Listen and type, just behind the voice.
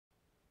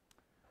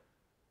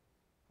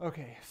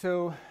Okay,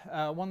 so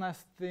one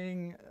last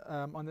thing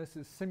on this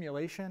is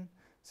simulation.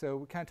 So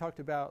we kind of talked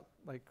about,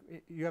 like,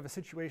 you have a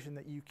situation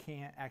that you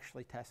can't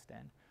actually test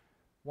in.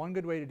 One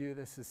good way to do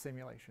this is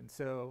simulation.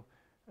 So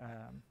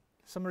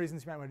some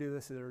reasons you might want to do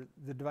this are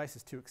the device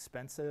is too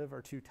expensive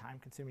or too time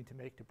consuming to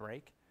make to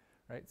break,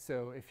 right?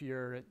 So if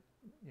you're at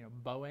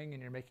Boeing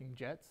and you're making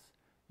jets,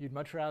 you'd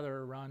much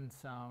rather run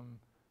some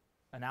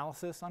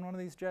analysis on one of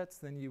these jets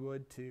than you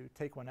would to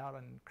take one out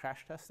and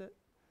crash test it,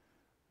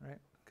 right?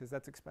 Because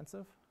that's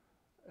expensive.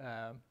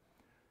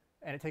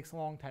 And it takes a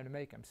long time to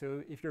make them.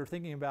 So if you're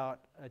thinking about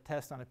a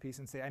test on a piece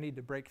and say, I need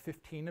to break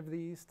 15 of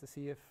these to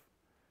see if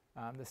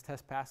this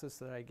test passes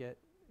so that I get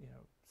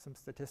some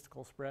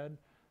statistical spread,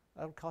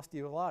 that'll cost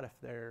you a lot if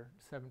they're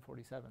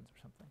 747s or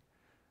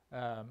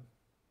something.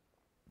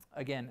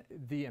 Again,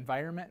 the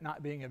environment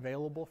not being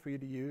available for you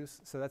to use,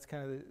 so that's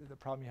kind of the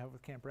problem you have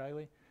with Camp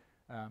Riley.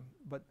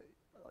 But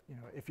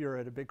if you're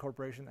at a big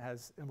corporation that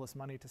has endless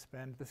money to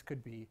spend, this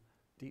could be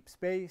deep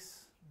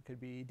space, it could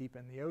be deep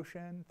in the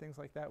ocean, things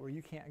like that, where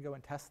you can't go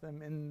and test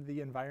them in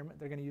the environment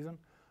they're going to use them.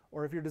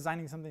 Or if you're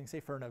designing something, say,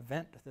 for an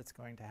event that's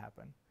going to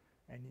happen,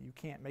 and you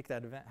can't make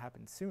that event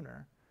happen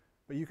sooner,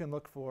 but you can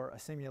look for a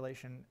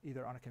simulation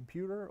either on a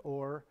computer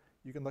or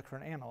you can look for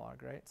an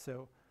analog, right?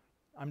 So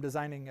I'm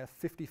designing a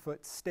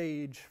 50-foot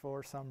stage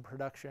for some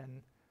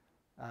production.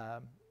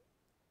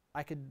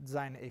 I could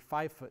design a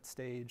 5-foot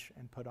stage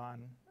and put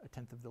on a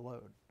tenth of the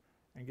load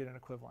and get an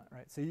equivalent,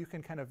 right? So you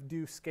can kind of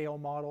do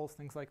scale models,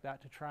 things like that,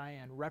 to try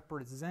and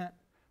represent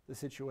the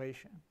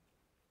situation.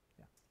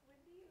 Yeah. When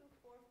do you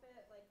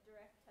forfeit like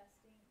direct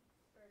testing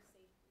for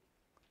safety?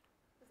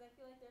 Because I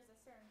feel like there's a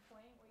certain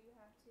point where you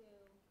have to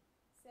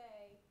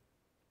say,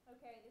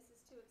 okay, this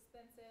is too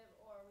expensive,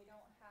 or we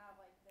don't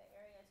have like the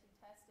area to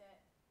test it.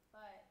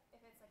 But if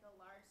it's like a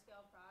large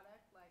scale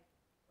product, like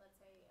let's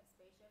say a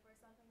spaceship or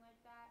something like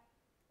that,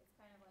 it's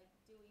kind of like,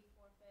 do we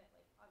forfeit?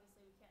 Like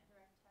obviously we can't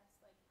direct test.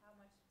 Like how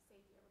much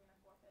safety are we going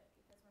to forfeit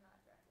because we're not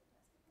directly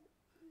testing it?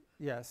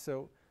 Yeah,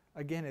 so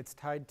again, it's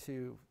tied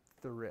to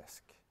the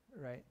risk,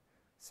 right?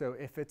 So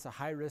if it's a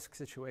high risk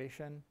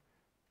situation,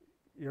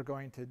 you're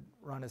going to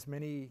run as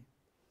many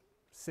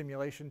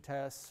simulation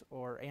tests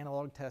or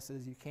analog tests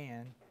as you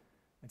can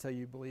until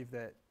you believe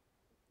that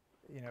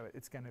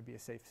it's going to be a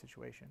safe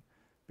situation,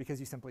 because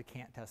you simply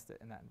can't test it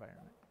in that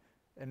environment.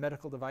 In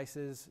medical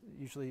devices,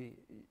 usually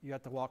you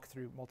have to walk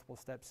through multiple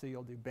steps. So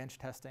you'll do bench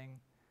testing,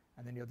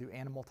 and then you'll do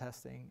animal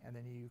testing, and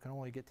then you can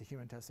only get to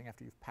human testing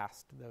after you've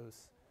passed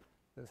those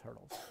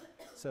hurdles.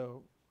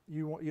 So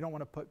you don't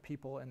want to put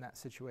people in that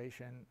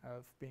situation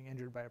of being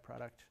injured by a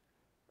product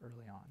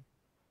early on.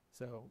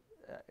 So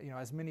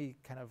as many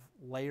kind of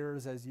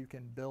layers as you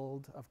can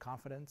build of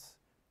confidence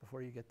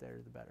before you get there,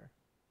 the better,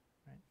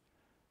 right?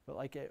 But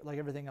like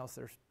everything else,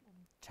 there's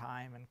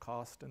time and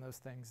cost and those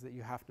things that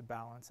you have to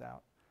balance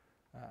out.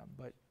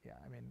 But yeah,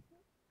 I mean,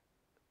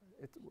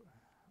 it's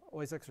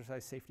always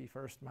exercise safety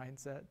first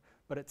mindset.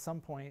 But at some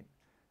point,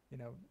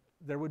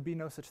 there would be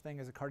no such thing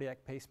as a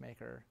cardiac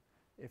pacemaker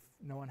if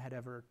no one had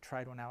ever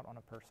tried one out on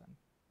a person,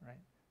 right?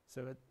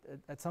 So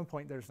at some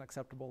point, there's an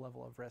acceptable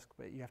level of risk,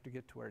 but you have to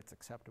get to where it's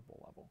acceptable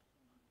level.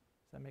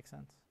 Does that make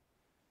sense?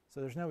 So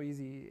there's no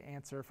easy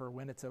answer for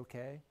when it's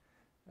okay,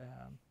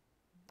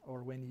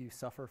 or when you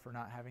suffer for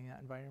not having that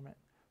environment.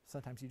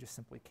 Sometimes you just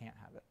simply can't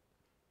have it,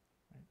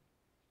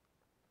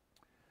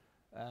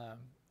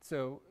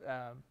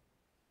 right?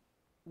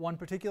 One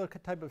particular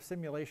type of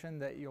simulation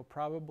that you'll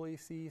probably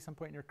see some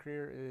point in your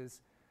career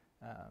is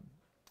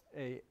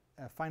a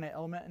finite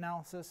element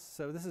analysis.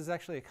 So this is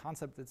actually a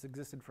concept that's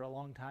existed for a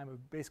long time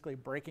of basically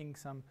breaking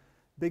some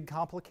big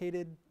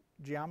complicated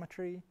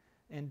geometry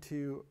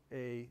into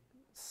a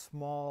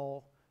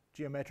small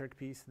geometric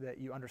piece that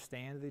you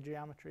understand the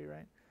geometry,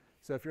 right?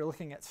 So if you're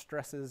looking at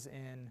stresses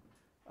in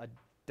a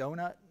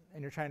donut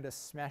and you're trying to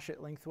smash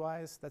it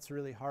lengthwise, that's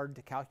really hard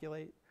to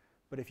calculate.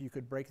 But if you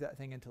could break that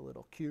thing into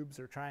little cubes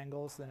or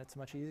triangles, then it's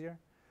much easier.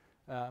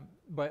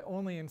 But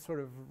only in sort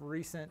of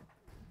recent,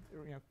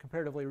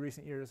 comparatively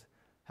recent years,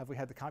 have we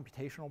had the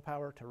computational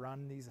power to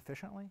run these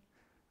efficiently.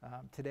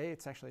 Today,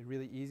 it's actually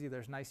really easy.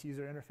 There's nice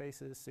user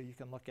interfaces, so you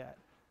can look at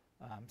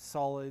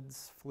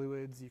solids,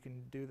 fluids. You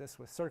can do this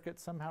with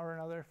circuits somehow or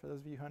another, for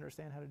those of you who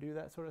understand how to do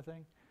that sort of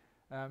thing.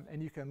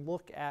 And you can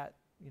look at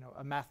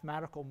a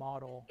mathematical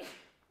model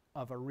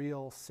of a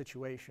real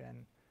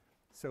situation.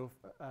 So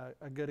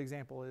a good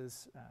example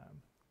is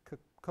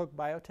Cook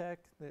Biotech.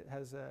 That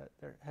has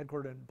they're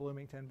headquartered in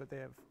Bloomington, but they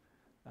have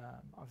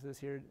offices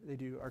here. They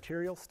do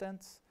arterial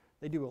stents.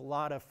 They do a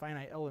lot of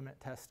finite element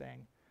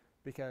testing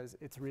because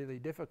it's really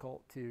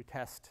difficult to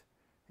test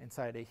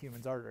inside a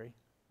human's artery,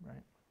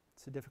 right?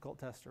 It's a difficult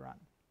test to run.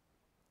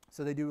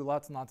 So they do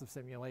lots and lots of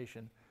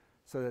simulation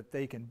so that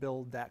they can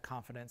build that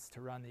confidence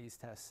to run these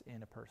tests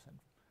in a person,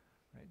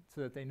 right?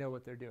 So that they know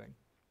what they're doing.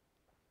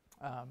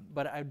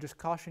 But I would just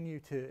caution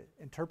you to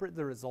interpret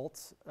the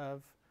results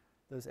of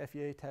those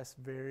FEA tests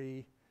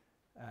very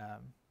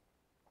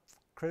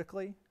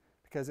critically,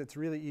 because it's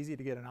really easy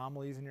to get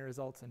anomalies in your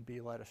results and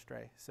be led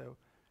astray. So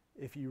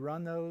If you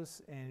run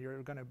those and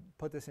you're going to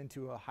put this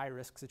into a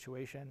high-risk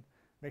situation,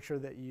 make sure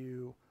that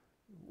you,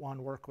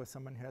 one, work with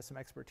someone who has some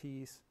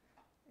expertise,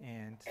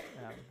 and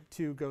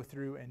two, go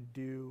through and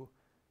do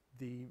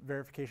the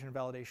verification and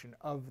validation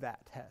of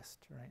that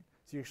test, right?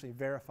 So you actually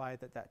verify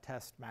that that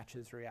test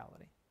matches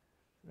reality.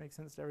 Does that make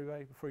sense to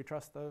everybody before you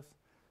trust those?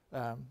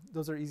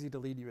 Those are easy to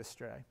lead you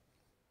astray,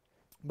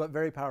 but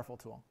very powerful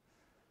tool.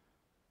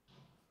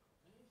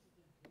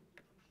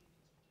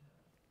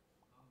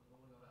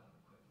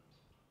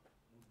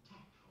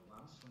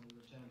 When you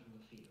return from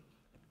the field.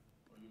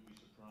 Well, you'd be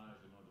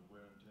surprised the amount of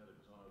wear and tear that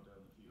goes on out there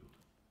in the field.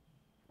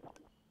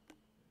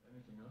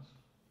 Anything else?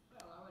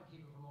 Well, I won't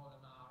keep you for more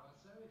than an hour or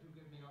so if you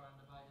give me your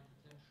undivided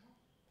attention.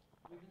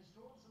 We've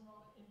installed some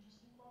rather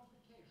interesting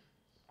modifications.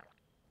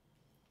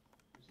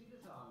 You see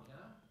this arm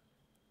here?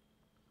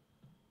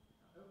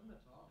 Now open the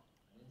top,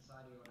 and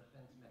inside are your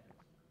defense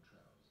mechanism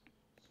controls.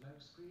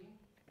 Smoke screen,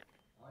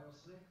 oil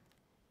slick,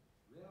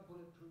 rear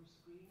bulletproof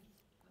screen,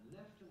 and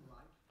left and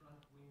right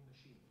front wing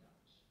machine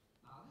guns.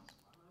 Now this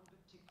one I'm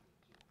particularly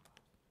keen about.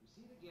 You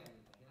see the gear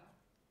lever here?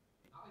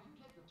 Now if you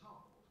take the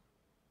top off,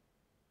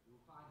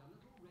 you'll find a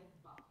little red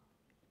button.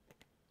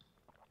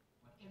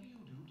 Whatever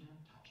you do,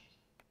 don't touch it.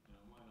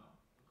 Why not?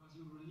 Because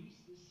you release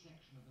this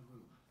section of the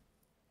roof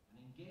and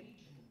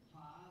engage and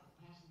fire the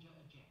passenger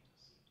ejector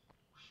seat.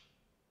 Whoosh.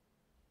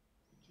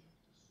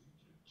 Ejector seat?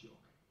 You're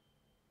joking.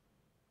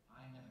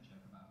 I never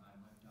joke about my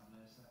work,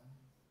 007.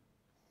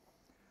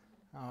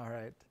 All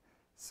right.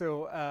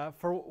 So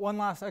for one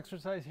last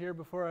exercise here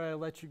before I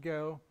let you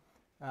go,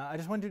 I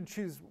just wanted to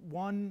choose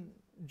one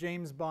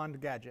James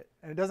Bond gadget.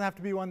 And it doesn't have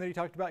to be one that you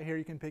talked about here.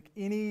 You can pick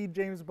any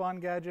James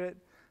Bond gadget.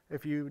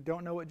 If you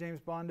don't know what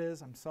James Bond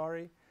is, I'm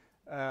sorry.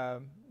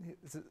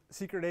 It's a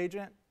secret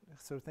agent,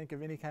 so think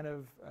of any kind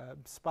of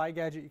spy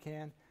gadget you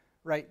can.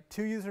 Write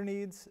 2 user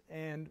needs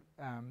and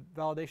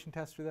validation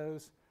tests for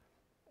those,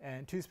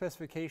 and 2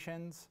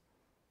 specifications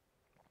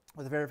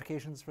with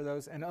verifications for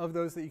those. And of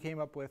those that you came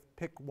up with,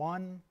 pick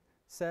one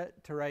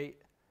set to write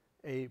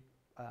a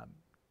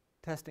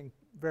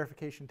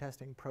verification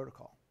testing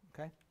protocol,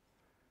 okay?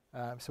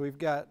 So we've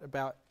got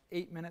about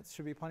 8 minutes,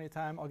 should be plenty of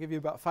time. I'll give you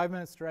about 5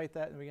 minutes to write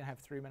that, and we can have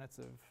 3 minutes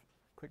of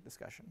quick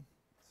discussion.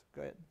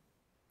 So go ahead.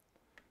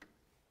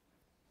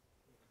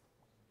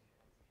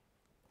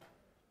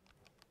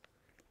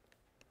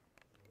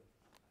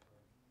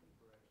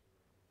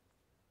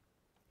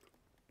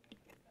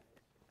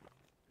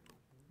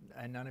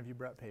 And none of you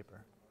brought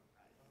paper.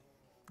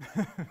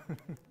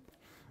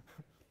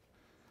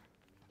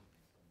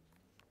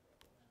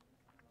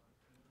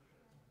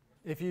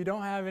 If you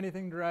don't have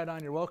anything to write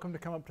on, you're welcome to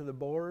come up to the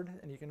board,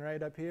 and you can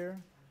write up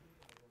here.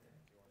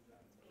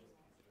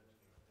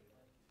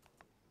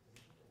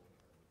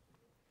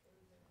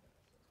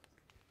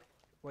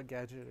 What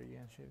gadget are you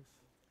going to choose?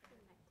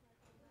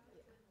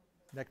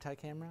 Necktie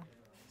camera?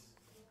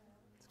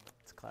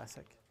 It's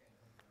classic.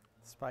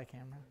 Spy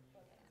camera.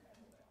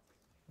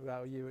 What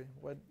about you?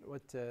 What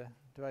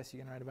device are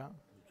you going to write about?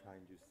 I'm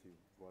trying to see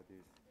what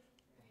is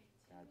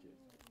gadget,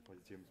 what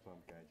is James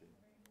Bond gadget.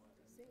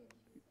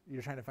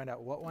 You're trying to find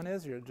out what one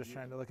is, or you're just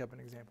trying to look up an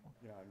example?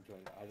 Yeah, I'm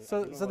trying.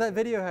 So that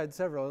video had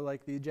several,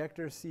 like the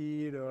ejector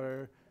seat,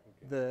 or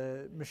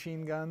the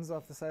machine guns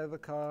off the side of the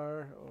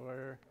car,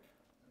 or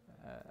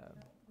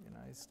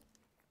his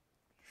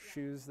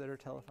shoes that are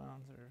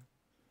telephones, or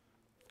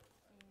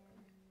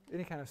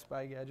any kind of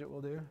spy gadget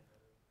will do.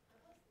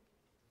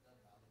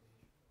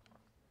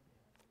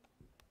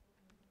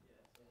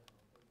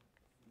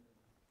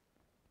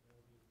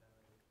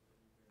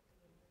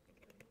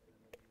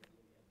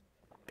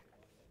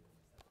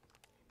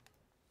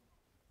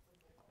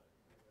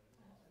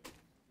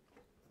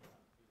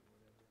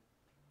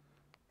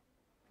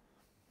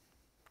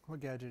 What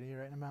gadget are you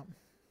writing about?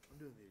 I'm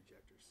doing the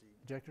ejector seat.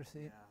 Ejector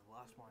seat? Yeah, the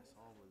last one I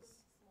saw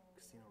was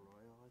Casino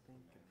Royale, I think.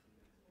 And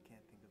I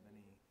can't think of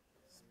any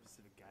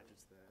specific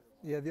gadgets that.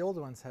 Yeah, the old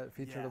ones had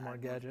featured more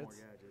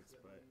gadgets. More gadgets,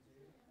 but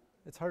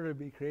it's harder to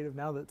be creative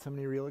now that so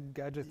many real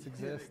gadgets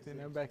exist. You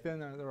know, back then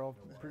they're all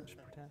pretend.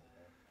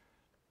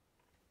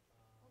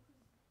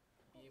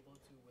 Be able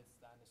to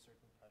withstand a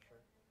certain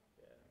pressure.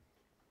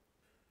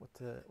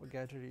 yeah. What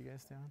gadget are you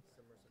guys doing?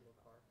 Submersible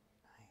car.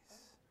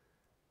 Nice.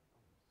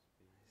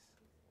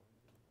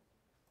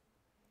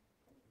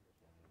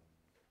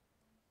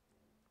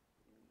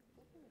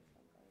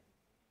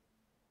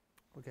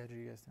 What gadget are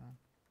you guys doing?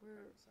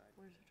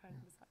 We're just trying to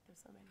decide. There's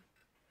so many.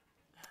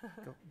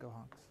 Go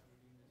Hawks.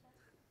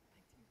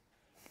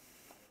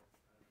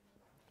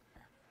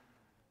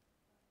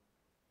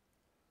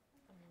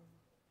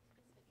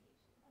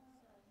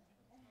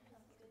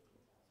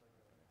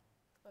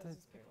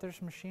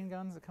 There's machine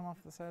guns that come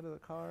off the side of the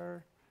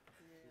car.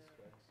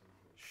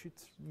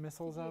 Shoots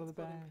missiles out of the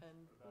back.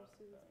 So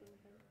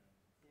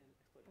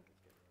like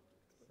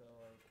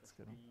That's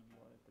good. speed, you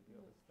want it to be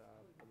able to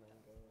stop and then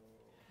go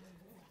 20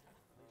 miles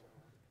an hour.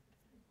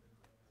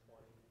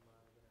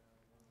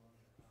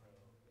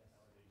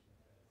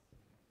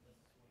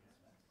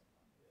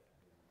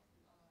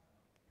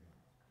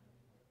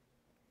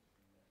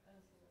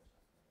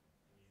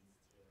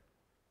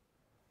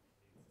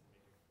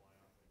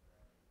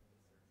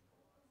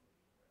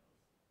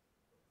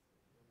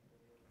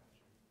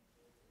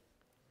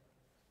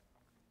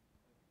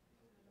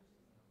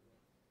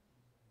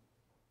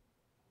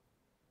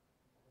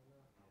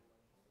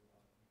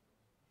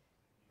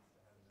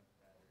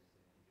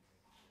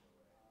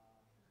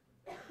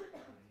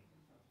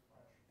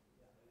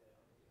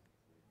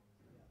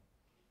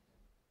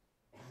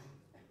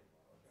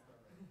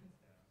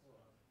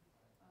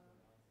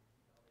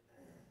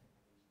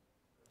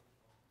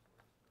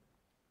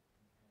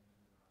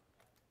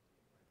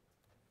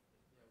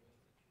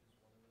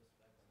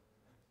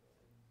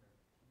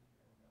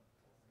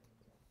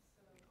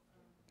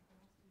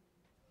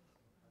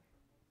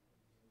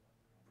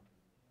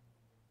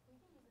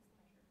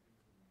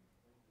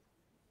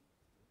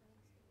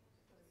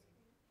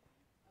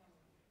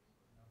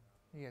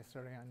 You guys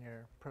starting on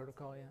your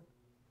protocol yet?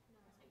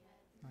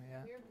 Not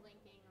yet. We were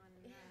blinking on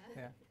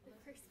Yeah. the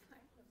first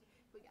part.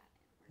 We got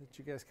it. Did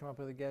you guys come up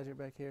with a gadget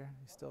back here?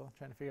 You still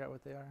trying to figure out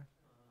what they are?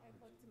 I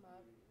looked him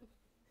up.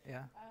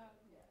 Yeah.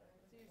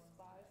 Do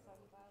spy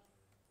sunglasses,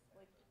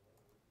 like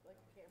a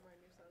camera in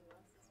your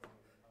sunglasses.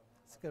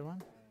 It's a good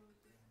one.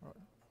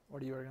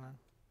 What are you working on?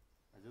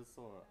 I just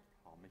saw an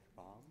atomic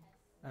bomb.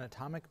 An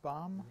atomic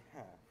bomb?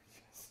 Yeah.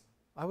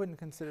 I wouldn't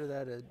consider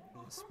that a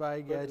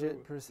spy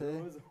gadget per se.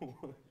 There was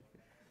one,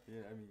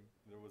 yeah, I mean,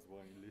 there was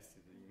one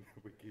listed in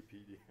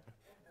Wikipedia,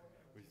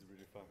 which is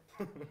really fun.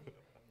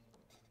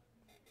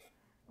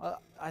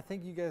 I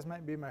think you guys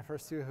might be my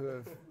first two who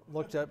have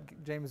looked up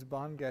James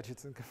Bond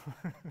gadgets and come.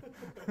 I feel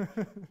like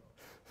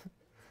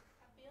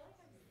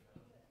I've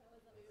seen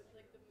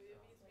Like the movies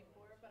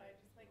before, but I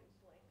just like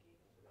blanking.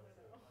 I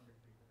don't know.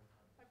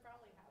 I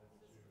probably have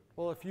just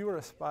Well, if you were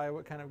a spy,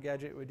 what kind of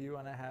gadget would you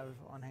want to have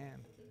on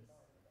hand?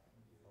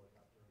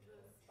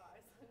 the spy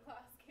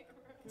sunglass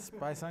camera.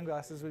 Spy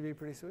sunglasses would be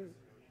pretty sweet.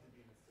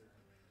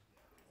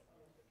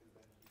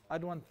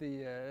 I'd want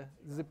the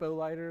Zippo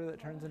lighter that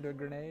turns into a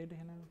grenade, you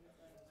know,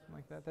 something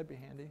like that. That'd be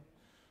handy.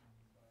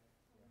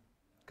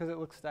 Because it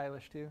looks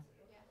stylish too.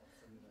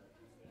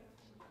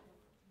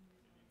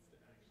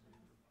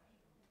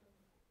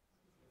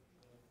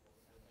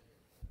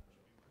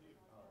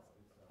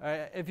 All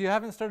right, if you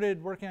haven't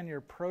started working on your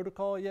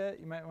protocol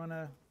yet, you might want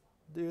to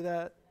do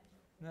that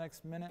in the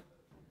next minute.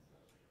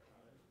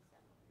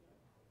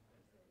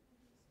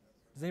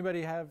 Does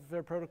anybody have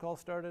their protocol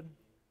started?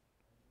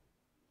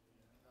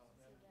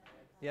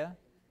 Yeah?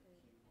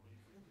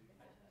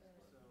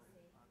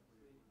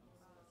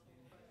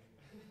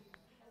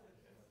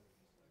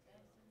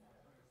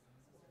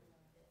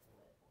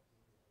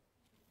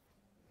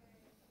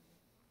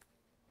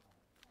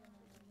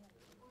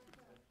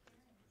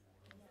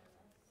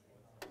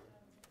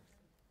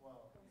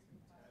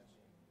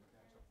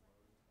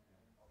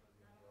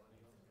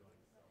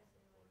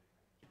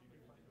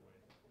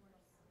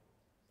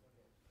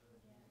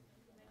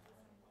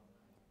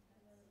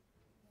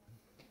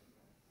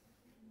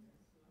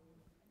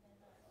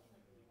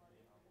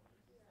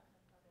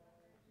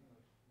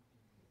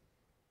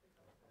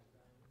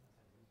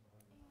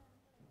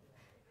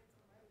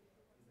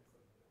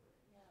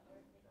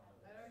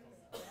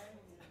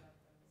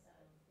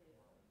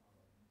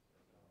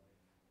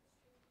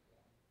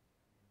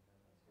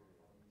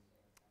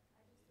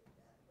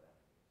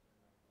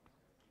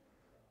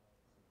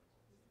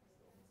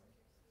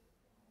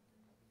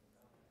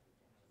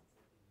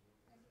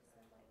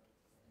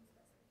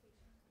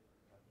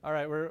 All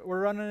right, we're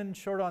running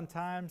short on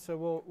time, so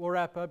we'll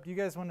wrap up. Do you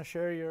guys want to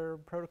share your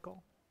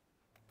protocol?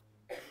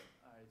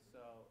 Alright,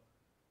 so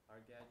our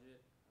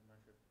gadget, I'm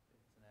not sure if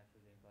it's an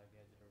actually named by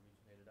gadget or we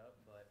just made it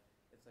up, but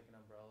it's like an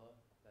umbrella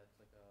that's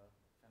like a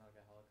kind of like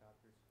a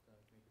helicopter to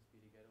make a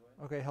speedy getaway.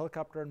 Okay,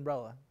 helicopter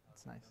umbrella.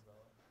 That's nice.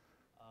 Umbrella.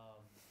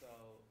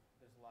 So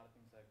there's a lot of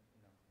things that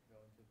go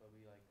into, but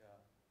we like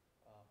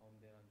homed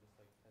in on just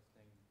like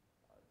testing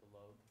the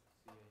load,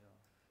 see if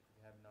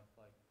you have enough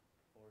like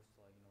force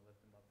to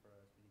lift them up for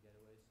a speedy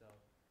getaway. So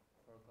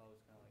protocol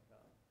was kind of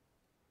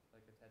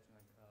like attaching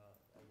like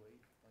a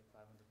weight like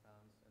 500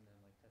 pounds and then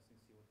like testing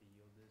to see what the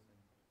yield is and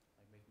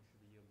like making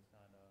sure the yield is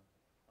not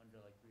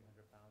under like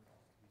 300 pounds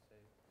just to be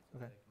safe,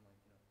 so Okay. they can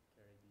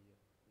carry the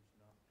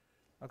pollution off.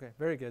 Okay,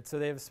 very good. So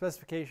they have a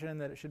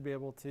specification that it should be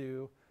able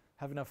to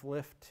have enough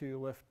lift to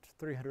lift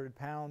 300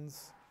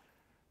 pounds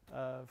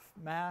of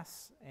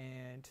mass,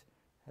 and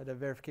had a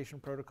verification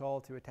protocol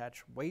to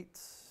attach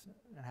weights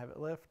and have it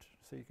lift,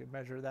 so you could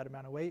measure that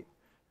amount of weight,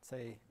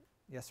 say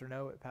yes or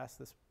no, it passed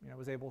this,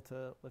 was able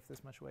to lift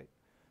this much weight.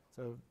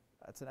 So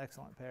that's an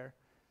excellent pair.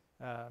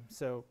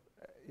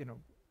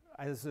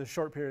 It's a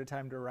short period of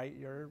time to write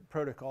your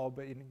protocol,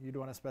 but you'd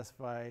want to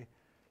specify,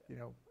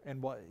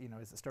 and what,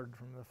 is it started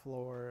from the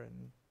floor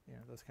and,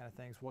 those kind of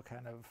things. What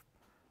kind of,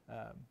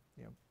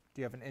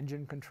 do you have an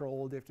engine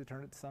control? Do you have to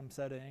turn it to some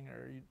setting,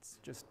 or it's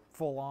just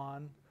full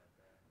on?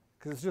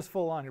 Because it's just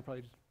full on, you're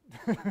probably,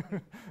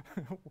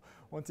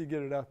 once you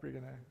get it up, you're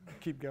going to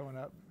keep going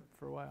up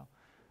for a while.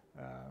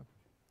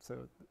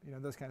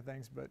 Those kind of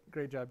things, but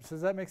great job. So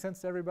does that make sense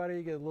to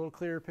everybody? Get a little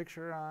clearer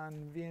picture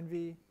on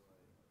VNV?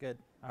 Good.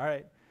 All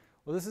right.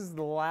 Well, this is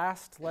the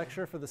last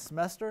lecture for the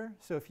semester,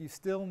 so if you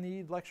still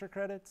need lecture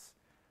credits,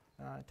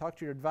 talk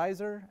to your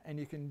advisor, and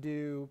you can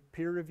do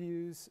peer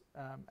reviews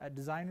at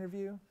design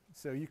review.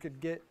 So you could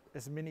get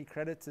as many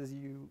credits as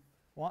you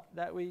want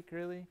that week,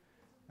 really.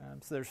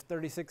 So there's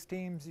 36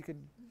 teams. You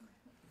could,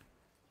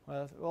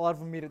 well, a lot of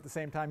them meet at the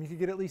same time. You could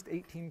get at least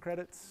 18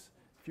 credits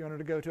if you wanted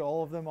to go to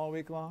all of them all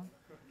week long.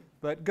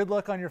 But good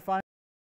luck on your final.